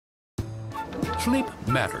Sleep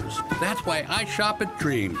matters. That's why I shop at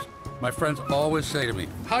Dreams. My friends always say to me,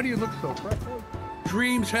 "How do you look so fresh?"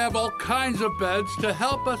 Dreams have all kinds of beds to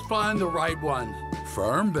help us find the right ones.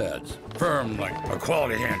 Firm beds. Firm like a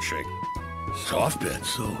quality handshake. Soft beds.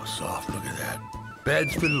 So soft. Look at that.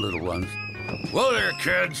 Beds for the little ones. Whoa there,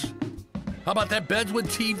 kids. How about that beds with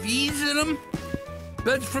TVs in them?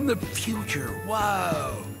 Beds from the future.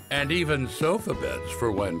 Wow. And even sofa beds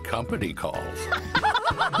for when company calls.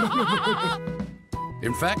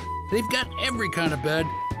 In fact, they've got every kind of bed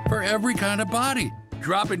for every kind of body.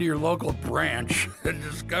 Drop into your local branch and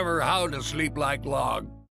discover how to sleep like log.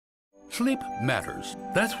 Sleep matters.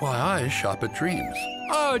 That's why I shop at Dreams.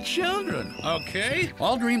 Oh, children, okay?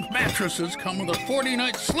 All Dreams mattresses come with a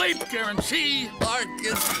 40-night sleep guarantee. Lark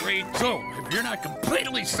is free. So, if you're not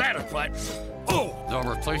completely satisfied, they'll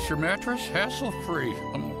replace your mattress hassle-free.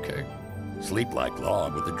 I'm okay. Sleep like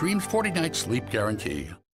log with the Dreams 40-night sleep guarantee.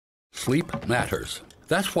 Sleep matters.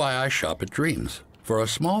 That's why I shop at Dreams. For a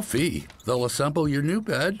small fee, they'll assemble your new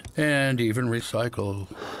bed and even recycle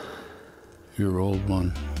your old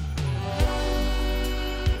one.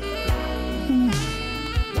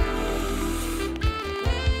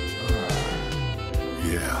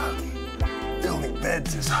 Yeah. Building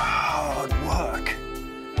beds is hard work.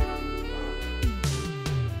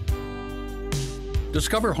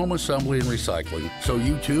 Discover home assembly and recycling so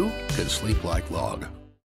you too can sleep like log.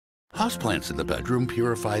 Houseplants in the bedroom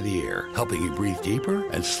purify the air, helping you breathe deeper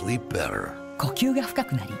and sleep better. 呼吸が深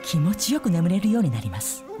くなり、気持ちよく眠れるようになりま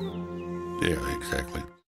す。Yeah, exactly.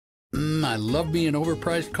 I love me an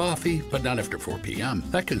overpriced coffee, but not after 4 p.m.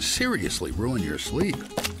 That can seriously ruin your sleep.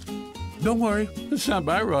 Don't worry, it's not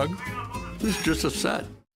my rug. It's just a set.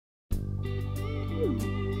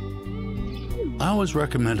 I always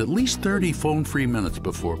recommend at least 30 phone-free minutes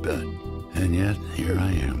before bed. And yet, here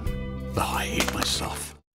I am. Oh, I hate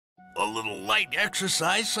myself. A little light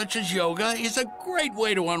exercise, such as yoga, is a great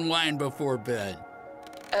way to unwind before bed.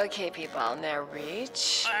 Okay, people, now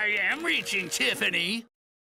reach. I am reaching, Tiffany.